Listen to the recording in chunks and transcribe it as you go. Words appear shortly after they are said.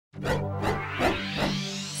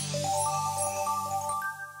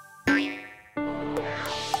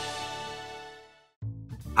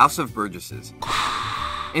House of Burgesses.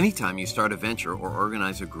 Anytime you start a venture or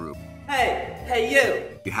organize a group,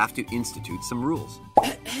 Hey, you have to institute some rules.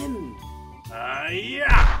 you!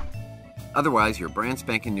 Yeah! Otherwise, your brand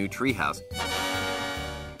spanking new treehouse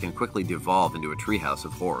can quickly devolve into a treehouse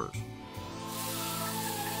of horrors.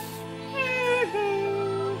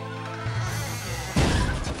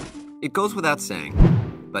 It goes without saying,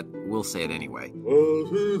 but we'll say it anyway,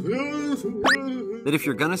 that if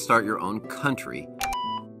you're gonna start your own country,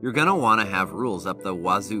 you're gonna wanna have rules up the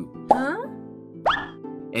wazoo. Huh?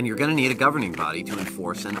 And you're gonna need a governing body to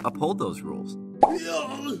enforce and uphold those rules.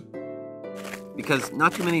 Because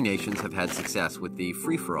not too many nations have had success with the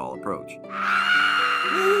free-for-all approach.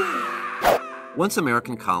 Once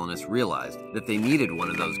American colonists realized that they needed one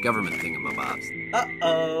of those government thingamabobs,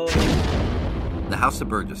 Uh-oh. the House of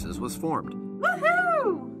Burgesses was formed.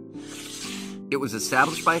 Woohoo! It was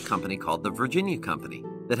established by a company called the Virginia Company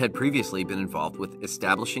that had previously been involved with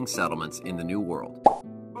establishing settlements in the New World.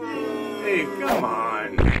 Hey, come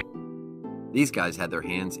on. These guys had their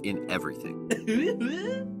hands in everything.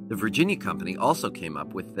 The Virginia Company also came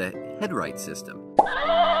up with the headright system,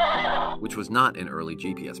 which was not an early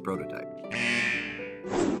GPS prototype.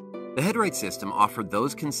 The headright system offered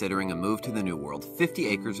those considering a move to the New World 50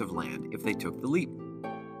 acres of land if they took the leap.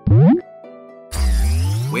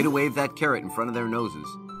 Way to wave that carrot in front of their noses.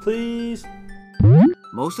 Please.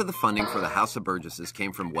 Most of the funding for the House of Burgesses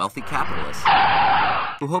came from wealthy capitalists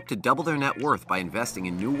who hoped to double their net worth by investing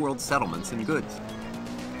in New World settlements and goods.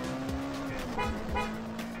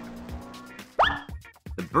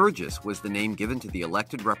 The Burgess was the name given to the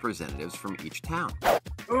elected representatives from each town.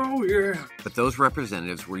 Oh, yeah. But those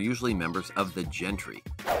representatives were usually members of the gentry,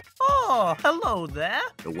 Oh, hello there.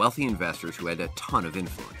 the wealthy investors who had a ton of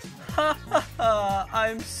influence. Ha ha ha,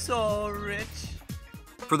 I'm so rich.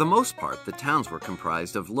 For the most part, the towns were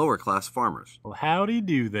comprised of lower-class farmers, Well, howdy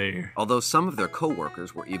do there. although some of their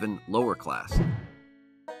co-workers were even lower class.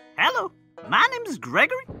 Hello, my name is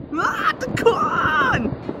Gregory. Ah, come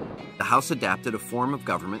on! The House adapted a form of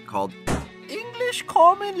government called English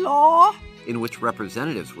common law. in which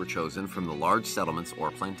representatives were chosen from the large settlements or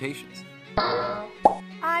plantations.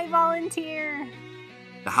 I volunteer.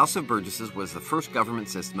 The House of Burgesses was the first government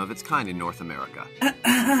system of its kind in North America,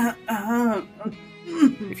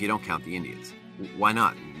 if you don't count the Indians. Why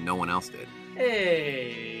not? No one else did.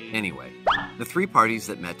 Hey. Anyway, the three parties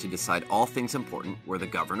that met to decide all things important were the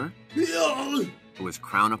governor, who was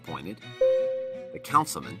crown appointed, the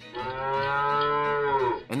councilman,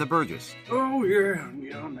 and the burgess. Oh, yeah.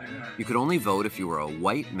 Yeah, man. You could only vote if you were a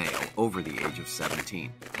white male over the age of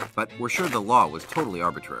 17. But we're sure the law was totally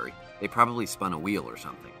arbitrary. They probably spun a wheel or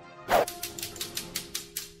something.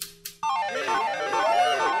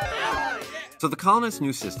 So the colonists'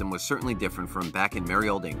 new system was certainly different from back in merry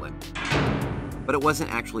old England. But it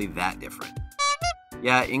wasn't actually that different.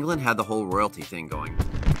 Yeah, England had the whole royalty thing going,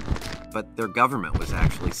 but their government was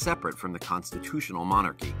actually separate from the constitutional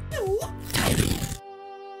monarchy.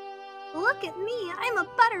 Look at me, I'm a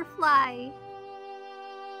butterfly.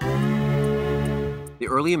 The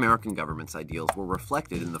early American government's ideals were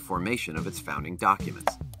reflected in the formation of its founding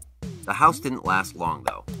documents. The House didn't last long,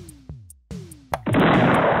 though.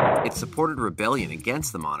 It supported rebellion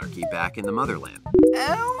against the monarchy back in the motherland.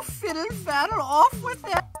 Oh, fiddle faddle, off with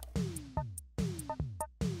that.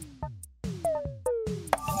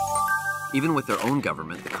 Even with their own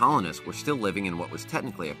government, the colonists were still living in what was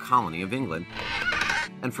technically a colony of England.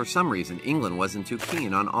 And for some reason, England wasn't too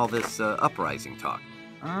keen on all this uprising talk.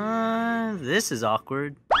 This is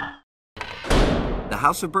awkward. The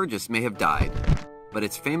House of Burgess may have died, but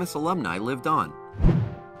its famous alumni lived on.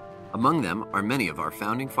 Among them are many of our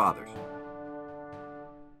founding fathers.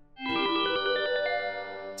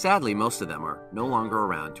 Sadly, most of them are no longer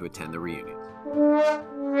around to attend the reunions.